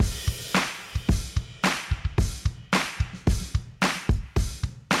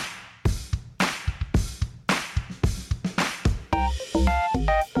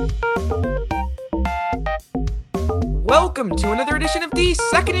welcome to another edition of the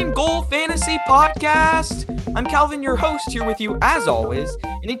Second and Goal Fantasy Podcast. I'm Calvin, your host, here with you as always.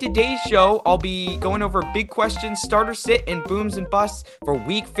 And in today's show, I'll be going over big questions, starter sit, and booms and busts for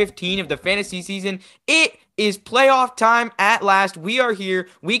Week 15 of the fantasy season. It is playoff time at last. We are here,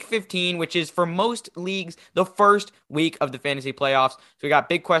 Week 15, which is for most leagues the first week of the fantasy playoffs. So we got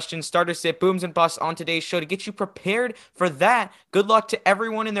big questions, starter sit, booms and busts on today's show to get you prepared for that. Good luck to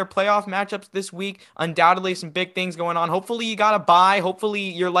everyone in their playoff matchups this week. Undoubtedly some big things going on. Hopefully you got a bye. Hopefully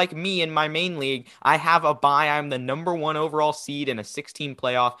you're like me in my main league. I have a bye. I'm the number one overall seed in a 16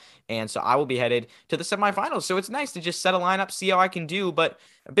 playoff. And so I will be headed to the semifinals. So it's nice to just set a lineup, see how I can do, but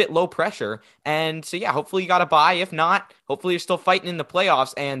a bit low pressure. And so, yeah, hopefully you got a bye. If not, hopefully you're still fighting in the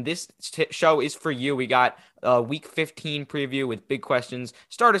playoffs. And this show is for you. We got a Week 15 preview with big questions,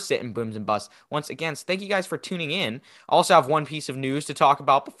 starter sit, and booms and busts. Once again, so thank you guys for tuning in. I also have one piece of news to talk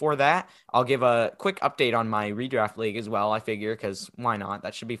about before that. I'll give a quick update on my redraft league as well, I figure, because why not?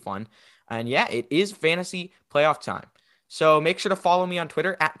 That should be fun. And yeah, it is fantasy playoff time. So make sure to follow me on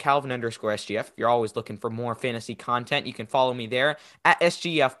Twitter at Calvin_SGF. If you're always looking for more fantasy content, you can follow me there at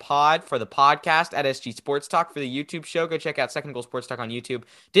SGF Pod for the podcast, at SG Sports Talk for the YouTube show. Go check out Second Goal Sports Talk on YouTube.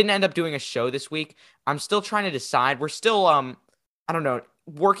 Didn't end up doing a show this week. I'm still trying to decide. We're still,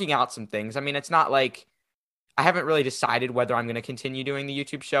 working out some things. I mean, it's not like I haven't really decided whether I'm going to continue doing the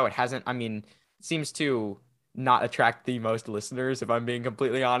YouTube show. It seems to not attract the most listeners, if I'm being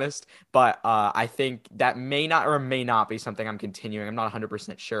completely honest. But I think that may not be something I'm continuing. I'm not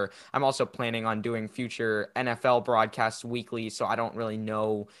 100% sure. I'm also planning on doing future NFL broadcasts weekly, so I don't really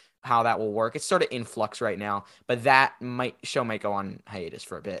know how that will work. It's sort of in flux right now, but that show might go on hiatus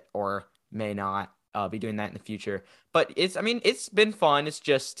for a bit, or may not be doing that in the future. But it's been fun. It's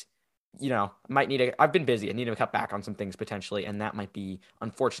just, I've been busy. I need to cut back on some things potentially, and that might be,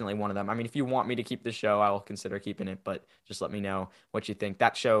 unfortunately, one of them. I mean, if you want me to keep the show, I will consider keeping it, but just let me know what you think.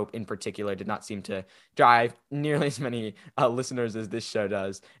 That show in particular did not seem to drive nearly as many listeners as this show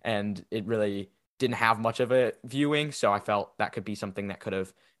does, and it really didn't have much of a viewing, so I felt that could be something that could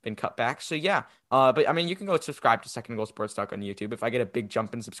have been cut back. So yeah, but I mean, you can go subscribe to Second Goal Sports Talk on YouTube. If I get a big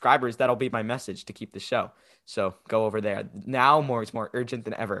jump in subscribers, that'll be my message to keep the show. So go over there. Now it's more urgent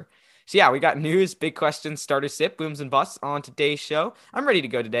than ever. So yeah, we got news, big questions, starter sit, booms and busts on today's show. I'm ready to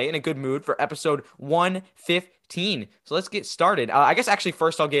go today, in a good mood for episode 115. So let's get started. I guess actually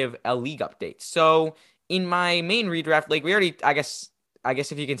first I'll give a league update. So in my main redraft league, we already, I guess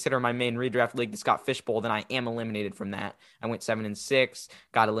if you consider my main redraft league the Scott Fishbowl, then I am eliminated from that. I went 7-6,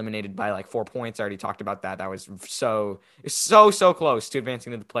 got eliminated by like 4 points. I already talked about that. That was so close to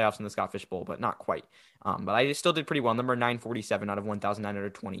advancing to the playoffs in the Scott Fishbowl, but not quite. But I still did pretty well. Number 947 out of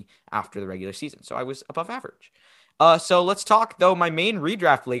 1,920 after the regular season. So I was above average. So let's talk, though, my main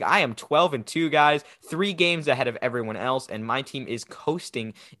redraft league. I am 12-2, guys, 3 games ahead of everyone else, and my team is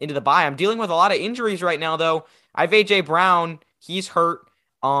coasting into the bye. I'm dealing with a lot of injuries right now, though. I have A.J. Brown. He's hurt.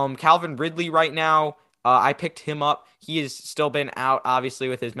 Calvin Ridley right now, I picked him up. He has still been out, obviously,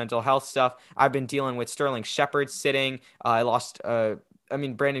 with his mental health stuff. I've been dealing with Sterling Shepard sitting.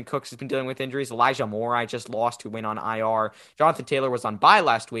 Brandon Cooks has been dealing with injuries. Elijah Moore, I just lost, who went on IR. Jonathan Taylor was on bye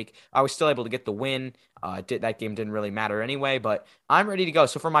last week. I was still able to get the win. That game didn't really matter anyway, but I'm ready to go.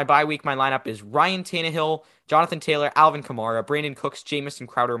 So for my bye week, my lineup is Ryan Tannehill, Jonathan Taylor, Alvin Kamara, Brandon Cooks, Jamison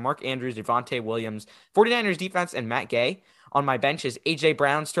Crowder, Mark Andrews, Devontae Williams, 49ers defense, and Matt Gay. On my bench is A.J.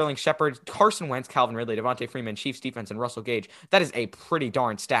 Brown, Sterling Shepard, Carson Wentz, Calvin Ridley, Devontae Freeman, Chiefs defense, and Russell Gage. That is a pretty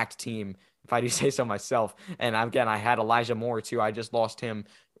darn stacked team, if I do say so myself. And again, I had Elijah Moore too. I just lost him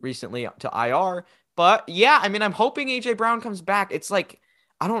recently to IR. But yeah, I'm hoping A.J. Brown comes back. It's like,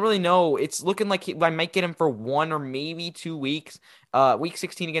 I don't really know. It's looking like I might get him for 1 or maybe 2 weeks. Week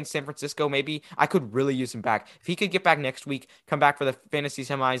 16 against San Francisco, maybe. I could really use him back. If he could get back next week, come back for the fantasy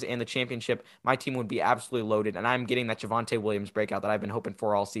semis and the championship, my team would be absolutely loaded. And I'm getting that Javonte Williams breakout that I've been hoping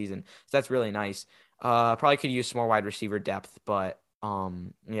for all season. So that's really nice. Probably could use some more wide receiver depth, but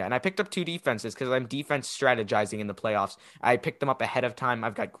yeah, and I picked up 2 defenses because I'm defense strategizing in the playoffs. I picked them up ahead of time.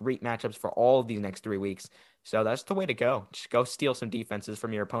 I've got great matchups for all of these next 3 weeks. So that's the way to go. Just go steal some defenses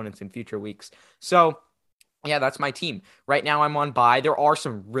from your opponents in future weeks. So yeah, that's my team. Right now I'm on bye. There are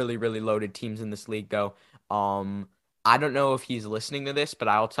some really, really loaded teams in this league though. I don't know if he's listening to this, but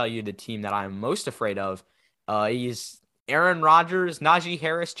I'll tell you the team that I'm most afraid of. He's Aaron Rodgers, Najee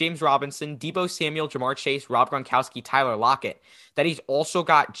Harris, James Robinson, Deebo Samuel, Jamar Chase, Rob Gronkowski, Tyler Lockett. That he's also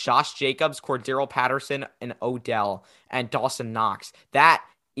got Josh Jacobs, Cordero Patterson, and Odell, and Dawson Knox. That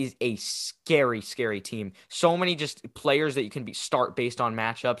is a scary, scary team. So many just players that you can start based on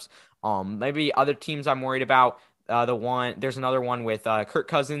matchups. Maybe other teams I'm worried about. There's another one with Kirk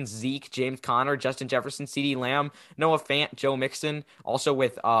Cousins, Zeke, James Conner, Justin Jefferson, CeeDee Lamb, Noah Fant, Joe Mixon. Also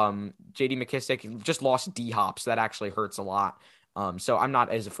with J.D. McKissick, just lost D-Hop, so that actually hurts a lot. So I'm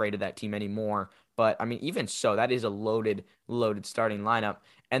not as afraid of that team anymore. But I mean, even so, that is a loaded starting lineup.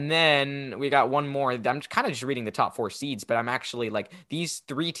 And then we got one more. I'm kind of just reading the top four seeds, but I'm actually like these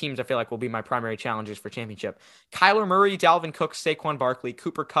three teams I feel like will be my primary challengers for championship. Kyler Murray, Dalvin Cook, Saquon Barkley,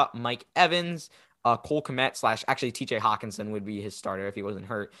 Cooper Kupp, Mike Evans, Cole Kmet / actually TJ Hawkinson would be his starter if he wasn't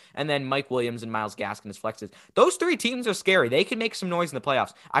hurt. And then Mike Williams and Myles Gaskin as flexes. Those three teams are scary. They can make some noise in the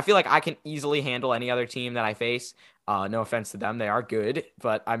playoffs. I feel like I can easily handle any other team that I face. No offense to them. They are good,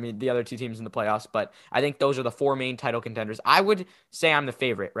 but I mean, the other two teams in the playoffs, but I think those are the four main title contenders. I would say I'm the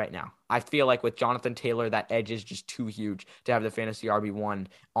favorite right now. I feel like with Jonathan Taylor, that edge is just too huge to have the fantasy RB1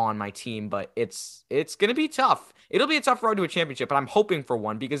 on my team, but it's going to be tough. It'll be a tough road to a championship, but I'm hoping for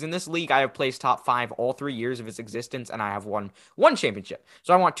one because in this league, I have placed top 5 all 3 years of its existence, and I have won one championship.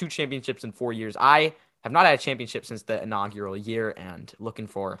 So I want 2 championships in 4 years. I have not had a championship since the inaugural year and looking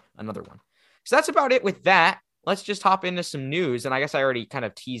for another one. So that's about it with that. Let's just hop into some news. And I guess I already kind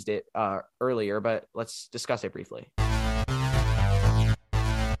of teased it earlier, but let's discuss it briefly.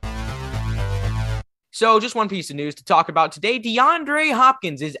 So just one piece of news to talk about today. DeAndre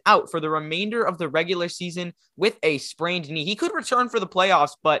Hopkins is out for the remainder of the regular season with a sprained knee. He could return for the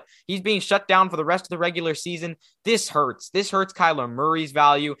playoffs, but he's being shut down for the rest of the regular season. This hurts. This hurts Kyler Murray's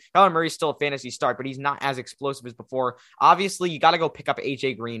value. Kyler Murray's still a fantasy start, but he's not as explosive as before. Obviously, you got to go pick up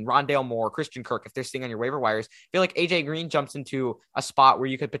AJ Green, Rondale Moore, Christian Kirk if they're sitting on your waiver wires. I feel like AJ Green jumps into a spot where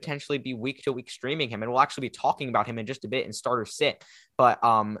you could potentially be week to week streaming him, and we'll actually be talking about him in just a bit in starter sit. But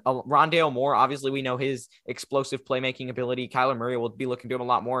Rondale Moore, obviously, we know his explosive playmaking ability. Kyler Murray will be looking to him a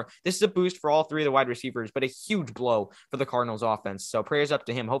lot more. This is a boost for all 3 of the wide receivers, but a huge blow for the Cardinals offense. So prayers up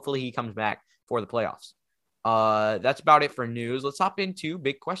to him. Hopefully he comes back for the playoffs. That's about it for news. Let's hop into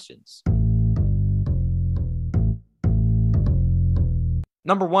big questions.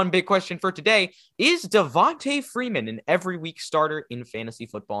 Number one big question for today, is Devonta Freeman an every week starter in fantasy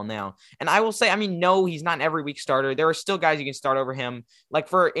football now? And I will say, I mean, no, he's not an every week starter. There are still guys you can start over him. Like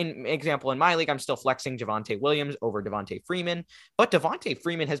for in example, in my league, I'm still flexing Javonte Williams over Devonta Freeman, but Devonta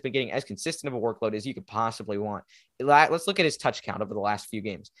Freeman has been getting as consistent of a workload as you could possibly want. Let's look at his touch count over the last few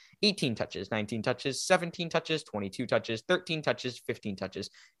games. 18 touches, 19 touches, 17 touches, 22 touches, 13 touches, 15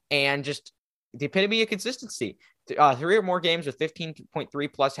 touches, and just the epitome of consistency. 3 or more games with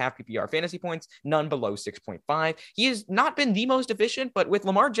 15.3 plus half PPR fantasy points, none below 6.5. He has not been the most efficient, but with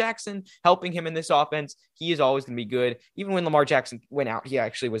Lamar Jackson helping him in this offense, he is always going to be good. Even when Lamar Jackson went out, he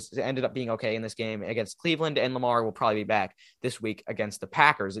actually ended up being okay in this game against Cleveland, and Lamar will probably be back this week against the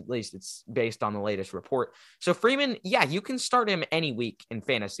Packers. At least it's based on the latest report. So Freeman, yeah, you can start him any week in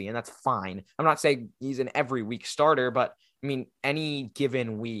fantasy, and that's fine. I'm not saying he's an every week starter, but I mean, any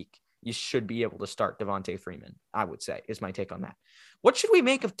given week, you should be able to start Devonta Freeman, I would say, is my take on that. What should we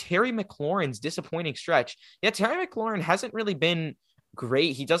make of Terry McLaurin's disappointing stretch? Yeah, Terry McLaurin hasn't really been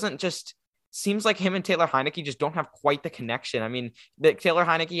great. He doesn't just seems like him and Taylor Heinicke just don't have quite the connection. I mean, Taylor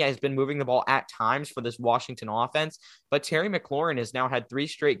Heinicke has been moving the ball at times for this Washington offense, but Terry McLaurin has now had 3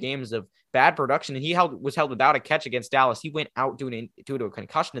 straight games of bad production, and he was held without a catch against Dallas. He went out due to a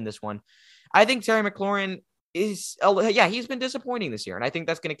concussion in this one. I think Terry McLaurin he's been disappointing this year, and I think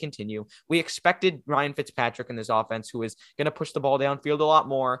that's going to continue. We expected Ryan Fitzpatrick in this offense, who is going to push the ball downfield a lot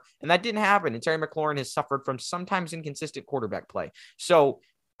more, and that didn't happen. And Terry McLaurin has suffered from sometimes inconsistent quarterback play. So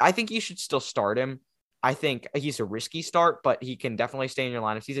I think you should still start him. I think he's a risky start, but he can definitely stay in your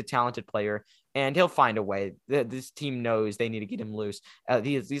lineups. He's a talented player, and he'll find a way. This team knows they need to get him loose.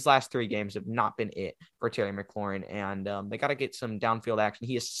 These last 3 games have not been it for Terry McLaurin, and they got to get some downfield action.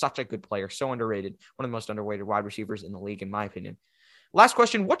 He is such a good player, so underrated, one of the most underrated wide receivers in the league, in my opinion. Last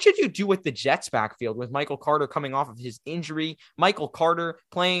question, what should you do with the Jets backfield with Michael Carter coming off of his injury? Michael Carter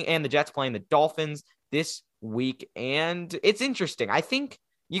playing and the Jets playing the Dolphins this week, and it's interesting. I think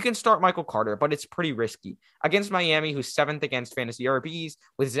you can start Michael Carter, but it's pretty risky. Against Miami, who's 7th against fantasy RBs,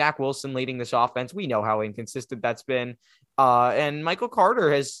 with Zach Wilson leading this offense, we know how inconsistent that's been. And Michael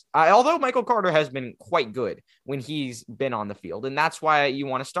Carter although Michael Carter has been quite good when he's been on the field, and that's why you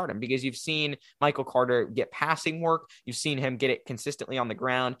want to start him, because you've seen Michael Carter get passing work. You've seen him get it consistently on the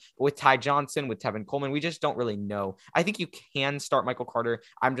ground. But with Ty Johnson, with Tevin Coleman, we just don't really know. I think you can start Michael Carter.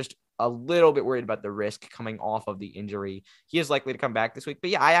 I'm just a little bit worried about the risk coming off of the injury. He is likely to come back this week,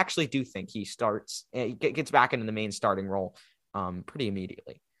 but yeah, I actually do think he gets back into the main starting role pretty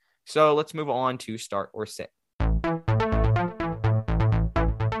immediately. So let's move on to start or sit.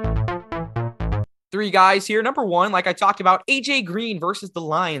 Three guys here. Number one, like I talked about, AJ Green versus the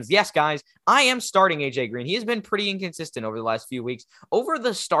Lions. Yes, guys, I am starting AJ Green. He has been pretty inconsistent over the last few weeks. Over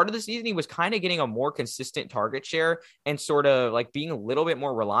the start of the season, he was kind of getting a more consistent target share and sort of like being a little bit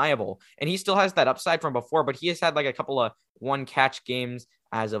more reliable. And he still has that upside from before, but he has had like a couple of one catch games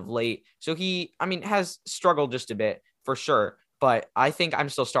as of late. So has struggled just a bit for sure. But I think I'm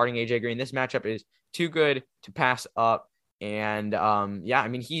still starting AJ Green. This matchup is too good to pass up. And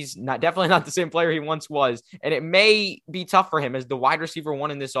he's definitely not the same player he once was. And it may be tough for him as the wide receiver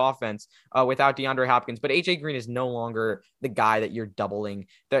one in this offense without DeAndre Hopkins. But AJ Green is no longer the guy that you're doubling.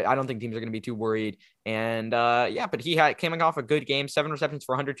 I don't think teams are going to be too worried. And but he came off a good game, 7 receptions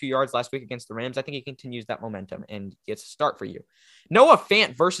for 102 yards last week against the Rams. I think he continues that momentum and gets a start for you. Noah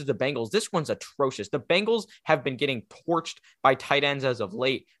Fant versus the Bengals. This one's atrocious. The Bengals have been getting torched by tight ends as of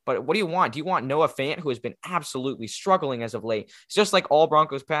late. But what do you want? Do you want Noah Fant, who has been absolutely struggling as of late? It's just like all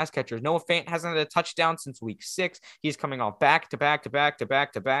Broncos pass catchers. Noah Fant hasn't had a touchdown since week 6. He's coming off back to back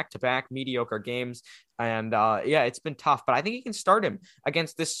mediocre games. And it's been tough, but I think he can start him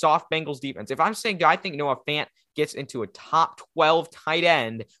against this soft Bengals defense. If I'm saying, do I think Noah Fant gets into a top 12 tight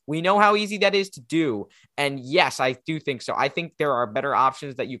end? We know how easy that is to do. And yes, I do think so. I think there are better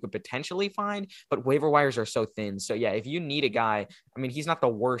options that you could potentially find, but waiver wires are so thin. So yeah, if you need a guy, he's not the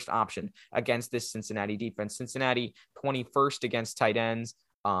worst option against this Cincinnati defense. Cincinnati 21st against tight ends.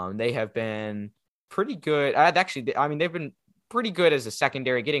 They have been pretty good. They've been pretty good as a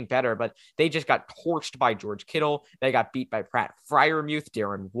secondary, getting better, but they just got torched by George Kittle. They got beat by Pat Freiermuth,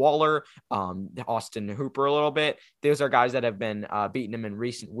 Darren Waller, Austin Hooper a little bit. Those are guys that have been beating them in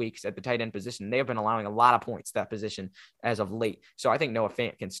recent weeks at the tight end position. They have been allowing a lot of points to that position as of late. So I think Noah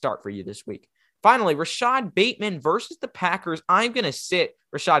Fant can start for you this week. Finally, Rashad Bateman versus the Packers. I'm going to sit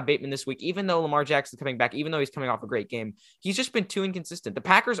Rashad Bateman this week, even though Lamar Jackson's coming back, even though he's coming off a great game. He's just been too inconsistent. The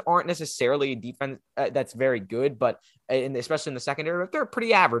Packers aren't necessarily a defense that's very good, but especially in the secondary, they're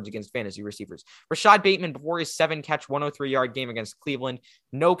pretty average against fantasy receivers. Rashad Bateman, before his 7-catch, 103-yard game against Cleveland,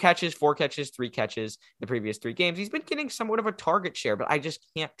 no catches, 4 catches, 3 catches the previous 3 games. He's been getting somewhat of a target share, but I just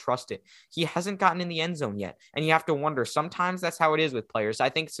can't trust it. He hasn't gotten in the end zone yet, and you have to wonder, sometimes that's how it is with players. I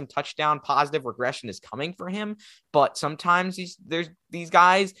think some touchdown positive regression is coming for him, but sometimes there's these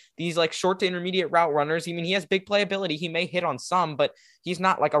guys, these like short to intermediate route runners. He has big playability. He may hit on some, but he's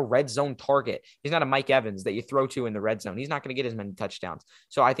not like a red zone target. He's not a Mike Evans that you throw to in the red zone. He's not going to get as many touchdowns.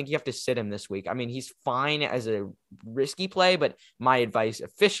 So I think you have to sit him this week. He's fine as a risky play, but my advice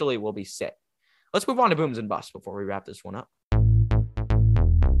officially will be sit. Let's move on to booms and busts before we wrap this one up.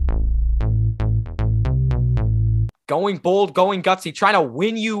 Going bold, going gutsy, trying to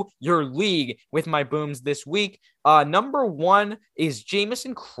win you your league with my booms this week. Number one is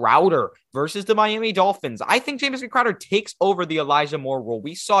Jamison Crowder versus the Miami Dolphins. I think Jamison Crowder takes over the Elijah Moore role.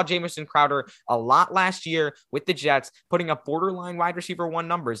 We saw Jamison Crowder a lot last year with the Jets, putting up borderline wide receiver 1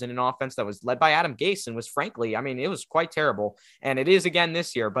 numbers in an offense that was led by Adam Gase and was frankly, it was quite terrible. And it is again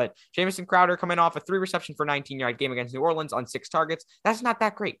this year, but Jamison Crowder coming off a 3 reception for 19-yard game against New Orleans on 6 targets. That's not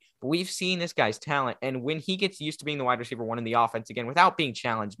that great, but we've seen this guy's talent. And when he gets used to being the wide receiver 1 in the offense again, without being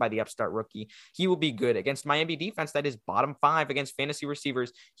challenged by the upstart rookie, he will be good against Miami defense that is bottom 5 against fantasy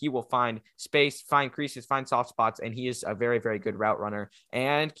receivers. He will find space, find creases, find soft spots, and he is a very, very good route runner.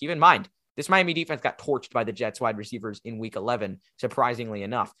 And keep in mind, this Miami defense got torched by the Jets wide receivers in week 11, surprisingly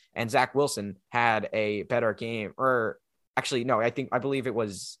enough. And Zach Wilson had a better game, or actually, no, I believe it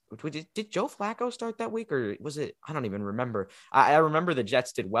was, did Joe Flacco start that week, or was it? I don't even remember. I remember the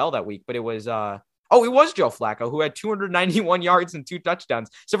Jets did well that week, but it was, it was Joe Flacco who had 291 yards and 2 touchdowns.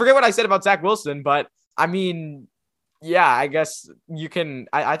 So forget what I said about Zach Wilson, but yeah, I guess you can.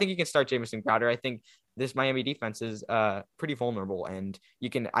 I think you can start Jamison Crowder. I think this Miami defense is pretty vulnerable, and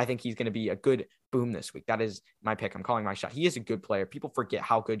I think he's going to be a good boom this week. That is my pick. I'm calling my shot. He is a good player. People forget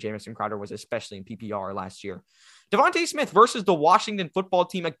how good Jamison Crowder was, especially in PPR last year. Devontae Smith versus the Washington football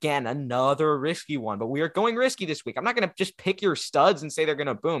team. Again, another risky one, but we are going risky this week. I'm not going to just pick your studs and say they're going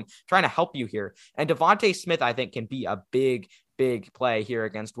to boom. I'm trying to help you here. And Devontae Smith, I think, can be a big play here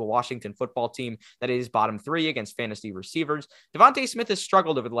against the Washington football team that is bottom 3 against fantasy receivers. Devontae Smith has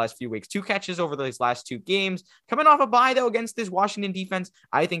struggled over the last few weeks. 2 catches over these last 2 games. Coming off a bye, though, against this Washington defense,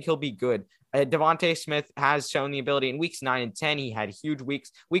 I think he'll be good. Devontae Smith has shown the ability in weeks 9 and 10. He had huge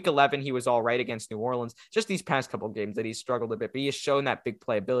weeks. Week 11, he was all right against New Orleans. Just these past couple of games that he's struggled a bit, but he has shown that big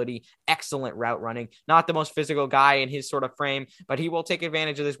playability, excellent route running, not the most physical guy in his sort of frame, but he will take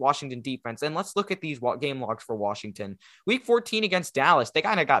advantage of this Washington defense. And let's look at these game logs for Washington. Week 14 against Dallas, they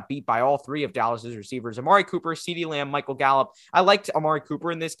kind of got beat by all 3 of Dallas's receivers, Amari Cooper, CeeDee Lamb, Michael Gallup. I liked Amari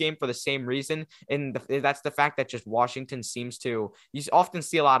Cooper in this game for the same reason, and that's the fact that just Washington seems to, you often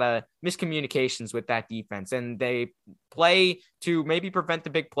see a lot of miscommunication miscommunications with that defense, and they play to maybe prevent the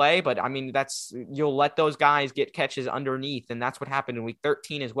big play. But I mean, you'll let those guys get catches underneath. And that's what happened in week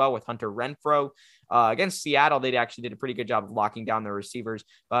 13 as well with Hunter Renfrow. Against Seattle, they actually did a pretty good job of locking down their receivers.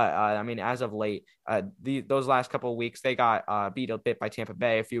 But I mean, as of late, those last couple of weeks, they got beat a bit by Tampa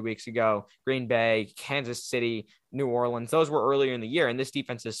Bay a few weeks ago, Green Bay, Kansas City, New Orleans. Those were earlier in the year, and this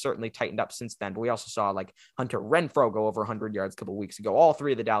defense has certainly tightened up since then. But we also saw like Hunter Renfrow go over 100 yards a couple of weeks ago. All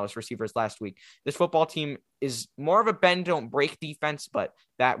three of the Dallas receivers last week. This football team is more of a bend don't break defense, but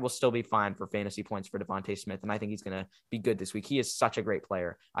that will still be fine for fantasy points for Devontae Smith, and I think he's going to be good this week. He is such a great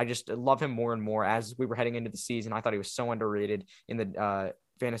player. I just love him more and more as we were heading into the season. I thought he was so underrated in the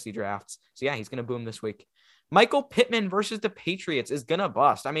fantasy drafts. So yeah, he's going to boom this week. Michael Pittman versus the Patriots is going to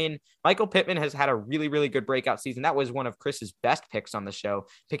bust. I mean, Michael Pittman has had a really, really good breakout season. That was one of Chris's best picks on the show,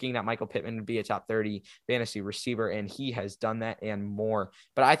 picking that Michael Pittman would be a top 30 fantasy receiver, and he has done that and more.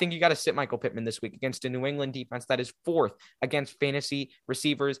 But I think you got to sit Michael Pittman this week against a New England defense that is fourth against fantasy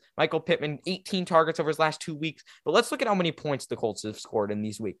receivers. Michael Pittman, 18 targets over his last 2 weeks. But let's look at how many points the Colts have scored in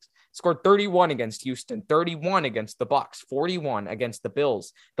these weeks. Scored 31 against Houston, 31 against the Bucs, 41 against the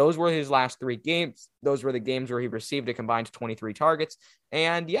Bills. Those were his last 3 games. Those were the games where he received a combined 23 targets.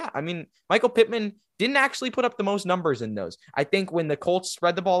 And yeah, I mean, Michael Pittman didn't actually put up the most numbers in those. I think when the Colts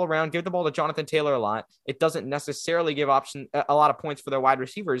spread the ball around, give the ball to Jonathan Taylor a lot, it doesn't necessarily give a lot of points for their wide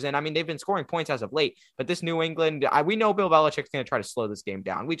receivers. And I mean, they've been scoring points as of late, but this New England, we know Bill Belichick's going to try to slow this game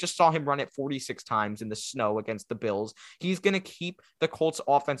down. We just saw him run it 46 times in the snow against the Bills. He's going to keep the Colts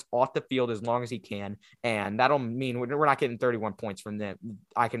offense off the field as long as he can. And that'll mean we're not getting 31 points from them.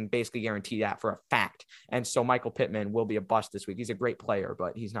 I can basically guarantee that for a fact. And so Michael Pittman will be a bust this week. He's a great player,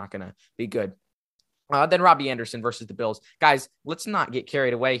 but he's not going to be good. Then Robbie Anderson versus the Bills. Guys, let's not get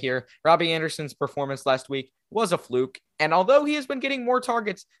carried away here. Robbie Anderson's performance last week was a fluke. And although he has been getting more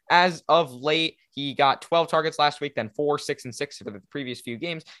targets as of late, he got 12 targets last week, then 4, 6, and 6 for the previous few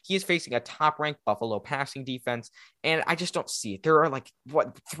games. He is facing a top-ranked Buffalo passing defense, and I just don't see it. There are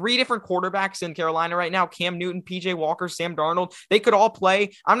 3 different quarterbacks in Carolina right now: Cam Newton, PJ Walker, Sam Darnold. They could all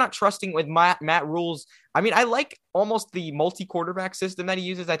play. I'm not trusting with Matt Rule's. I mean, I like almost the multi-quarterback system that he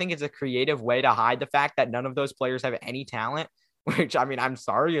uses. I think it's a creative way to hide the fact that none of those players have any talent. Which, I mean, I'm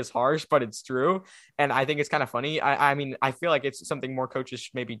sorry is harsh, but it's true. And I think it's kind of funny. I mean, I feel like it's something more coaches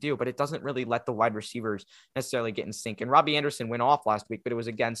should maybe do, but it doesn't really let the wide receivers necessarily get in sync. And Robbie Anderson went off last week, but it was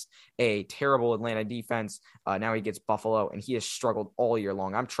against a terrible Atlanta defense. Now he gets Buffalo, and he has struggled all year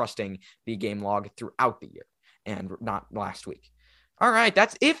long. I'm trusting the game log throughout the year and not last week. All right,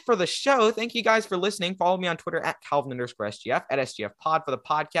 that's it for the show. Thank you guys for listening. Follow me on Twitter at Calvin_SGF, at SGF Pod for the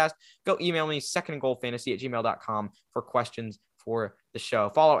podcast. Go email me secondandgoalfantasy@gmail.com for questions for the show.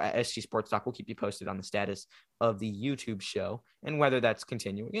 Follow at SG Sports Talk. We'll keep you posted on the status of the YouTube show and whether that's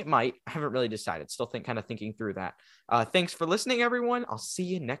continuing. It might. I haven't really decided. Still thinking through that. Thanks for listening, everyone. I'll see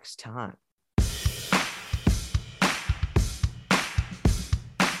you next time.